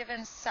any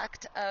given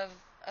sect of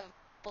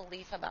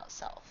belief about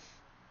self.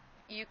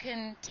 You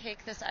can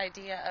take this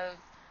idea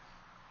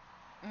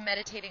of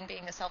meditating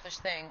being a selfish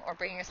thing, or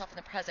bringing yourself in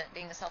the present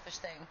being a selfish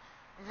thing,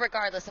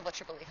 regardless of what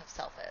your belief of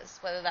self is.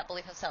 Whether that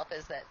belief of self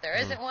is that there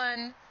isn't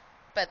one,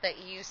 but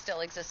that you still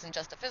exist in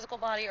just a physical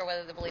body, or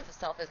whether the belief of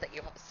self is that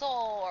you have a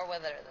soul, or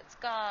whether it's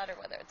God, or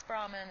whether it's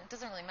Brahman. It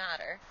doesn't really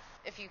matter.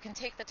 If you can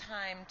take the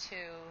time to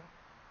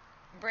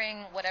bring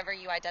whatever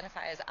you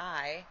identify as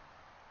I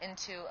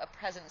into a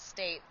present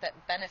state that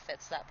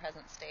benefits that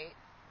present state,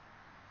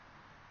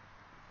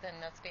 then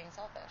that's being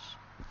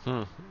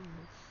selfish.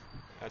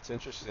 That's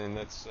interesting.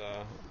 That's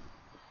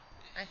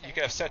I think. you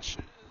can have such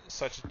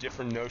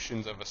different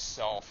notions of a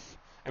self.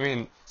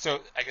 So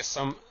I guess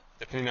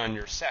depending on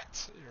your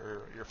sect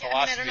or your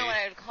philosophy, I don't know what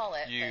I would call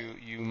it.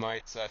 You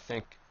might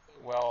think,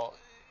 well,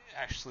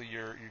 actually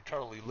you're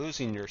totally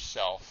losing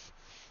yourself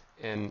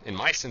in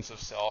my sense of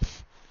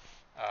self,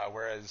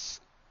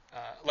 whereas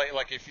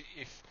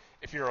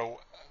if you're a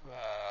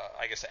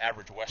I guess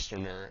average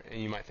Westerner,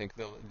 and you might think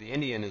the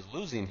Indian is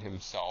losing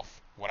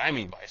himself, what I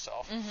mean by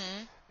self,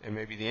 and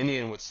maybe the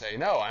Indian would say,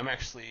 no, I'm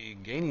actually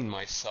gaining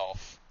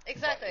myself.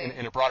 Exactly.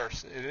 In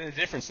a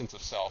different sense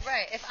of self.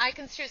 Right. If I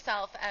consider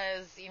self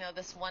as,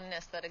 this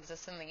oneness that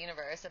exists in the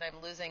universe, and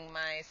I'm losing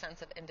my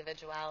sense of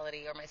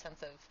individuality or my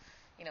sense of,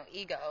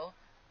 ego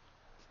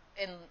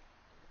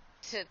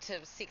to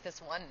seek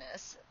this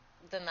oneness,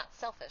 then that's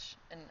selfish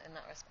in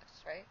that respect,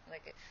 right?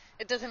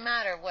 It doesn't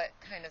matter what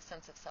kind of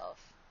sense of self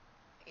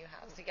you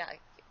have. So yeah,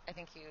 I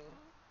think you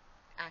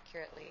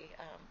accurately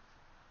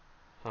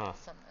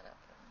sum that up.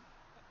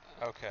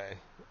 Okay.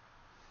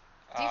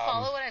 Do you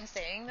follow what I'm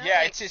saying, though?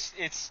 Yeah, it's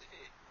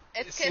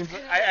It's seems,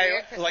 kind of a I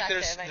weird like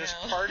perspective, there's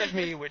I know. part of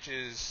me which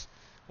is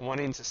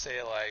wanting to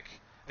say like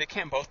they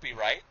can't both be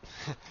right,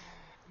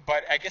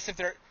 but I guess if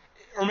they're,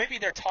 or maybe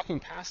they're talking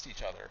past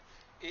each other.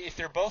 If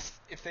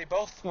they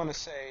both want to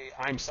say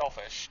I'm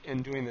selfish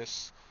in doing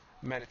this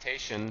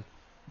meditation,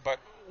 but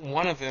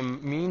one of them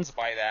means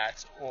by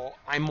that, well,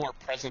 I'm more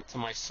present to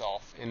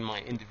myself in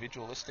my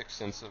individualistic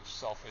sense of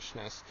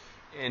selfishness.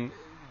 And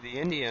the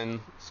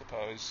Indian,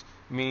 suppose,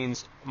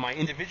 means my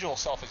individual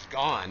self is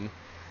gone.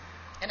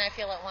 And I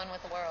feel at one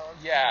with the world.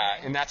 Yeah,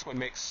 and that's what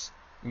makes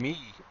me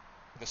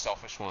the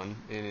selfish one,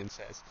 in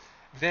says.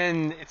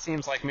 Then it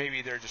seems like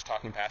maybe they're just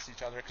talking past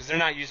each other because they're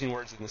not using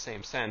words in the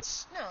same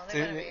sense. No, they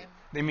wouldn't be.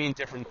 They mean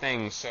different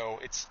things, so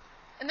it's...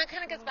 And that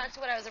kind of gets back to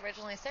what I was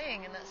originally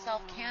saying, in that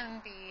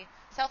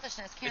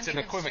selfishness can be... It's an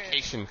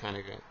equivocation kind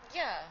of thing.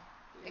 Yeah,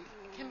 it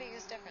can be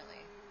used differently.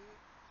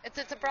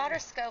 It's a broader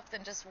scope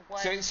than just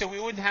one... So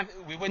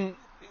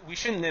we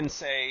shouldn't then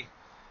say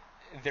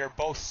they're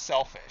both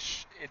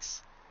selfish.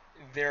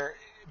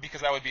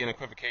 Because that would be an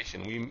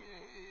equivocation.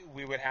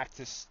 We would have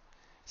to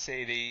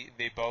say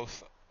they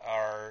both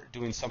are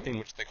doing something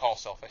which they call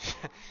selfish.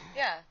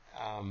 Yeah.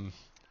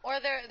 Or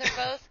they're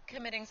both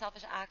committing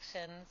selfish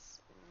actions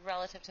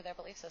relative to their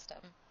belief system,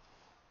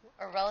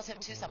 or relative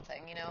to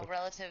something,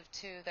 relative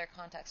to their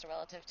context, or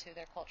relative to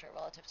their culture,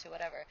 relative to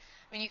whatever.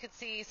 I mean, you could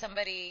see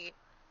somebody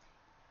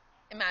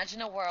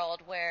imagine a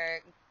world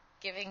where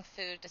giving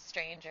food to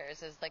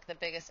strangers is like the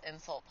biggest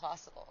insult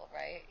possible,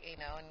 right?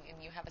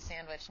 And you have a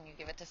sandwich and you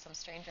give it to some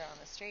stranger on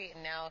the street,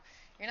 and now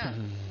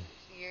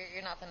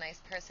you're not the nice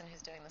person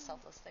who's doing the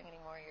selfless thing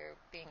anymore. You're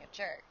being a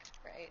jerk,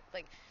 right?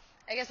 Like,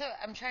 I guess what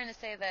I'm trying to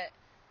say that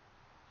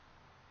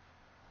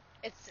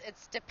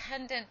it's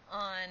dependent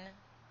on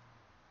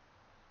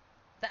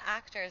the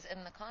actors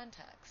in the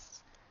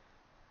context.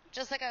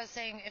 Just like I was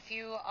saying, if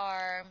you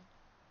are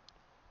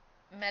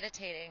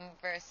meditating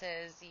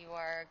versus you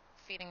are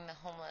feeding the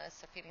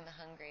homeless or feeding the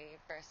hungry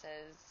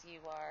versus you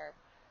are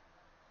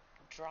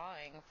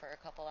drawing for a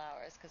couple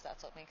hours because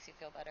that's what makes you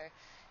feel better.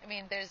 I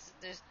mean, there's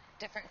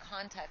different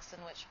contexts in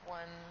which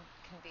one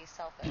can be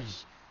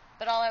selfish.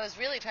 But all I was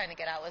really trying to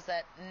get at was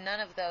that none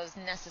of those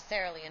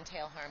necessarily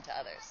entail harm to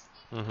others.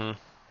 Mm-hmm.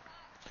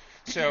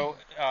 So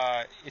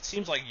it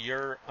seems like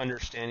your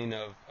understanding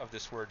of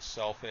this word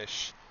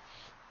selfish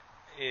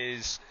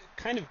is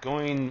kind of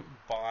going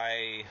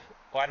by,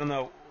 well, I don't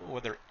know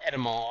whether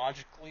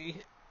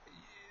etymologically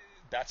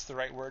that's the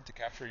right word to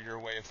capture your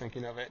way of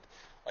thinking of it.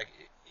 Like,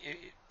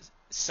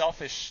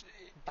 selfish,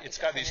 it's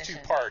got these two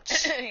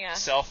parts, yeah.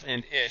 Self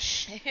and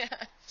ish. Yeah.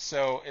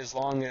 So as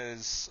long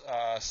as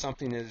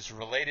something is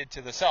related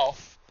to the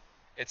self,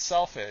 it's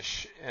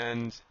selfish,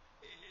 and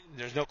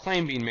there's no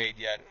claim being made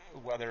yet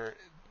whether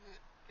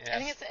it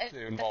has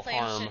to involve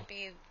harm. The claim should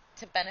be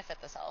to benefit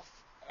the self.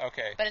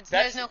 Okay. But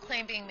there's no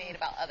claim being made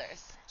about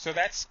others. So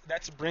that's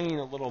bringing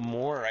a little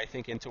more, I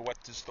think, into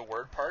what does the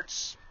word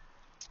parts,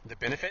 the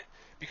benefit,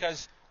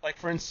 because, like,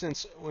 for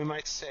instance, we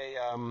might say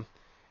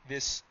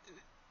this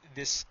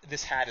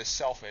hat is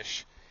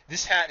selfish.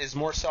 This hat is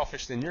more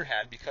selfish than your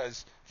hat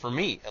because, for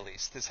me at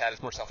least, this hat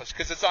is more selfish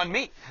because it's on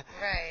me.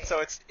 Right. So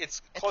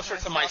it's closer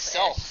to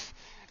myself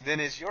than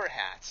is your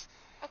hat.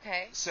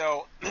 Okay.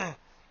 So.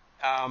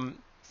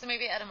 So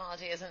maybe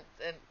etymology isn't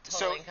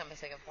totally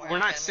encompassing of where we're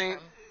I'm not saying.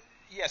 from.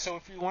 Yeah. So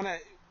if you want to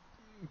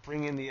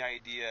bring in the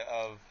idea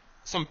of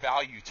some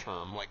value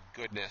term like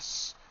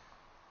goodness.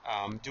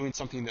 Doing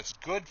something that's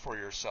good for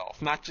yourself,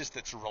 not just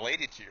that's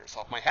related to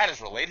yourself. My hat is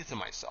related to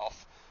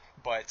myself,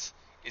 but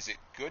is it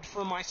good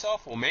for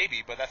myself? Well,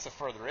 maybe, but that's a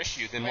further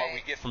issue than what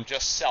we get from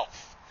just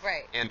self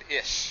and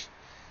ish.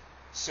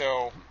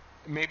 So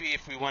maybe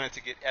if we wanted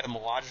to get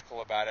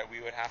etymological about it, we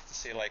would have to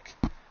say, like,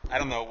 I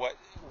don't know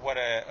what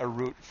a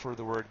root for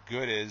the word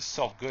good is,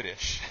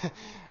 self-goodish.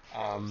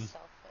 Pro-selfish.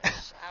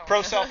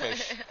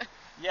 Pro-selfish.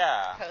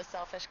 Yeah.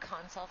 Pro-selfish,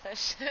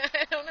 con-selfish.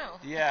 I don't know.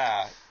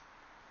 Yeah.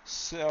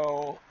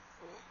 So,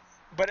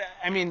 but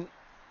I mean,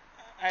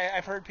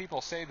 I've heard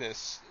people say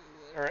this,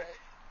 or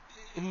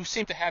who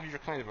seem to have your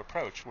kind of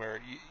approach, where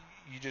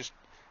you just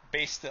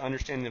base the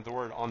understanding of the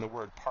word on the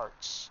word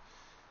parts.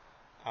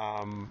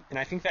 And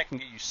I think that can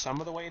get you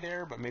some of the way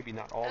there, but maybe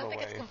not all the way. I don't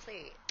think it's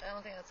complete. I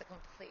don't think that's a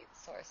complete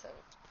source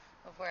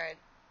of where I'd...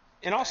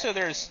 And also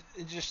there's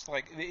just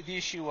like the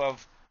issue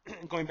of,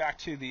 going back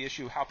to the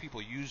issue of how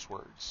people use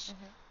words.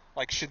 Mm-hmm.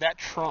 Like, should that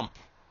trump...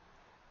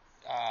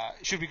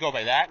 should we go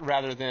by that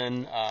rather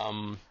than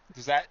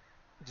does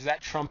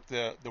that trump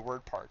the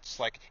word parts?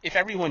 Like, if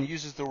everyone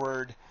uses the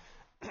word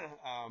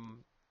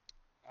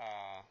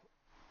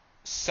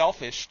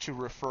selfish to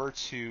refer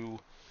to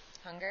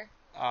hunger,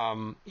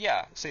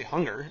 say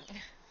hunger,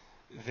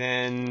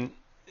 then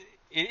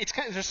it's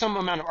kind of, there's some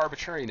amount of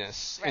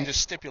arbitrariness and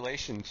just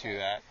stipulation to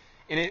that.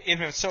 And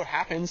if it so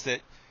happens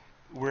that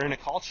we're in a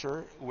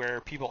culture where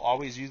people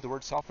always use the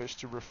word selfish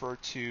to refer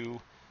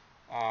to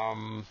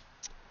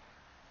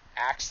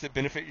acts that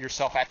benefit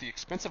yourself at the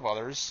expense of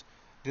others,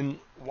 then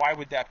why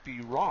would that be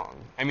wrong?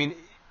 I mean,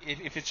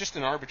 if it's just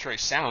an arbitrary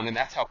sound, and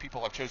that's how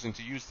people have chosen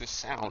to use this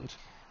sound.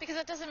 Because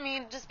it doesn't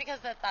mean, just because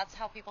that's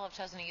how people have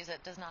chosen to use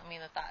it does not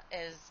mean that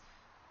is,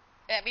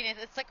 I mean,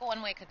 it's like a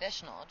one-way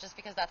conditional. Just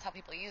because that's how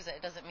people use it,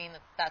 it doesn't mean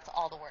that that's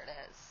all the word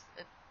is.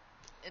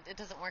 It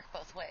doesn't work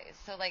both ways.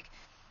 So, like,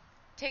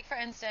 take, for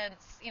instance,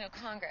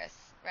 Congress,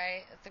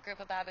 right? It's a group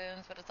of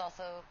baboons, but it's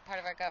also part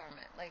of our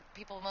government. Like,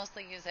 people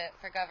mostly use it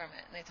for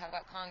government. And they talk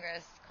about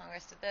Congress.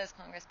 Congress did this.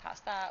 Congress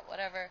passed that.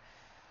 Whatever.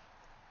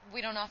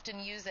 We don't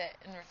often use it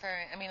in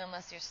referring. I mean,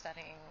 unless you're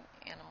studying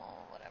animal,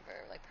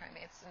 whatever, like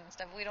primates and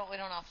stuff. We don't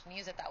often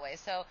use it that way.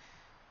 So,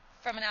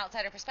 from an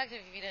outsider perspective,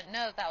 if you didn't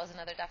know that was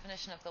another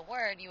definition of the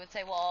word, you would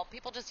say, well,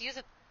 people just use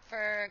it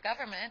for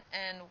government,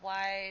 and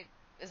why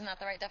isn't that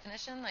the right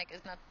definition? Like,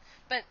 isn't that?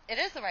 But it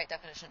is the right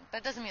definition.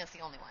 But it doesn't mean it's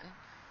the only one.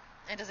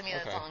 It doesn't mean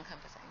that it's all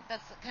encompassing.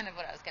 That's kind of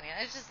what I was getting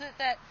at. It's just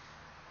that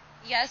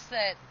yes,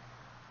 that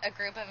a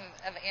group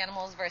of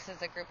animals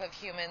versus a group of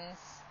humans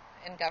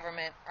in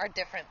government are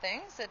different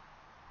things. It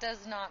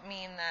does not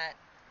mean that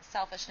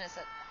selfishness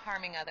at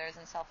harming others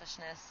and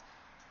selfishness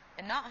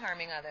and not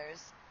harming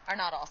others are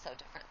not also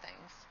different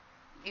things,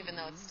 even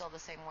though it's still the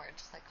same word,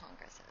 just like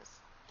Congress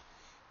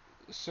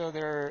is. So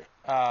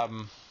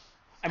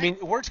I mean,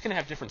 words can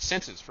have different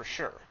senses for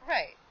sure.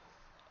 Right.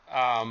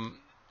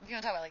 If you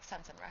want to talk about like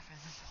sense and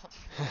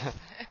reference.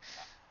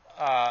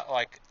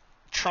 Like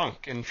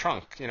trunk and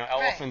trunk,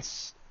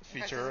 elephants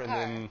feature, and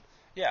then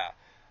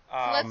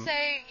So let's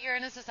say you're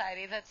in a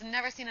society that's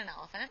never seen an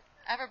elephant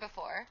ever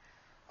before,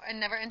 and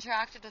never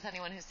interacted with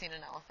anyone who's seen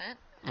an elephant,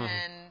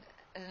 and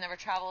has never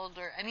traveled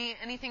or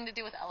anything to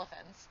do with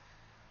elephants,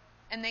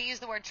 and they use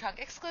the word trunk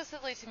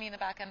exclusively to mean the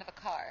back end of a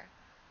car.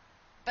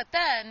 But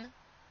then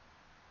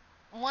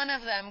one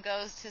of them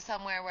goes to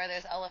somewhere where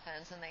there's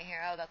elephants, and they hear,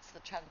 oh, that's the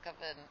trunk of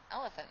an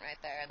elephant right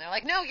there. And they're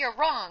like, no, you're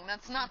wrong.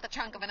 That's not the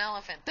trunk of an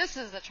elephant. This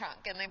is the trunk.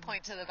 And they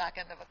point to the back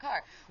end of a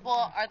car.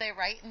 Well, are they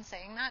right in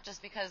saying that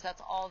just because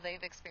that's all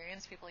they've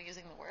experienced people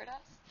using the word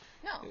as?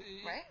 No,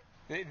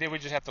 right? They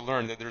would just have to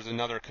learn that there's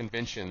another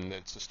convention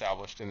that's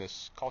established in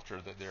this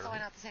culture that they're... So why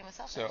not the same with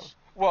selfish? So,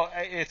 well,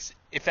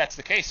 if that's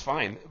the case,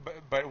 fine.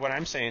 But what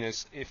I'm saying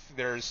is if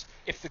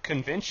the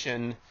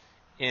convention...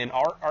 in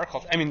our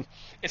culture, I mean,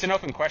 it's an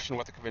open question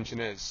what the convention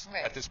is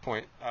at this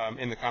point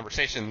in the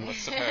conversation,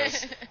 let's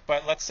suppose.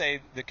 But let's say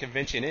the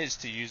convention is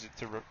to use it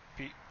to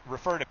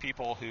refer to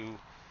people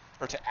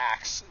or to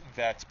acts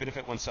that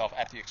benefit oneself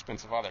at the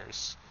expense of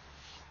others.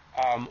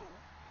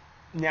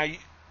 Now,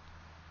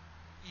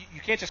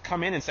 you can't just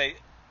come in and say,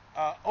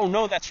 oh,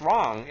 no, that's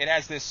wrong. It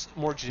has this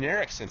more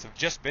generic sense of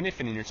just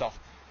benefiting yourself.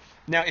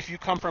 Now, if you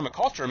come from a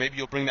culture, maybe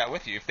you'll bring that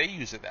with you if they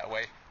use it that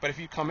way. But if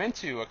you come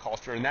into a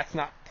culture and that's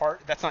not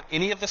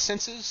any of the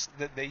senses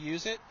that they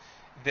use it,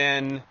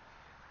 then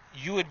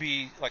you would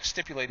be like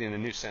stipulating a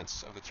new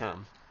sense of the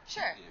term.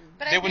 Sure,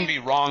 but they wouldn't be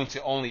wrong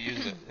to only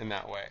use it in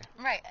that way.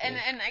 Right,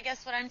 and I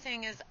guess what I'm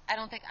saying is I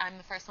don't think I'm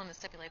the first one to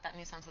stipulate that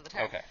new sense of the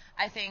term. Okay.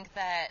 I think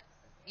that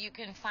you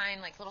can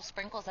find like little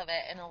sprinkles of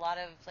it in a lot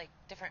of like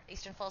different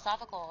Eastern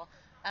philosophical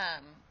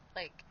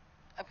like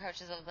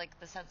approaches of like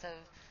the sense of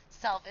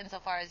self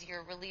insofar as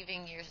you're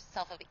relieving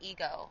yourself of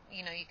ego.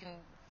 You can...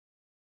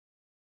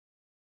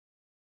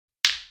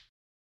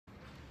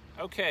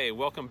 Okay,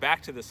 welcome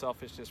back to the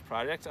Selfishness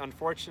Project.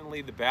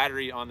 Unfortunately, the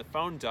battery on the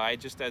phone died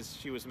just as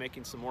she was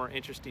making some more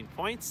interesting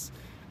points.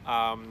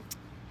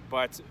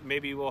 But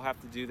maybe we'll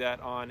have to do that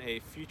on a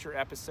future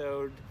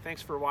episode.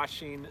 Thanks for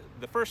watching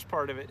the first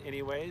part of it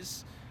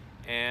anyways.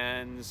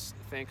 And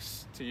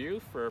thanks to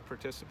you for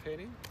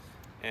participating.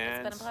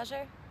 And it's been a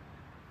pleasure.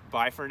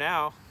 Bye for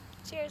now.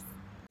 Cheers.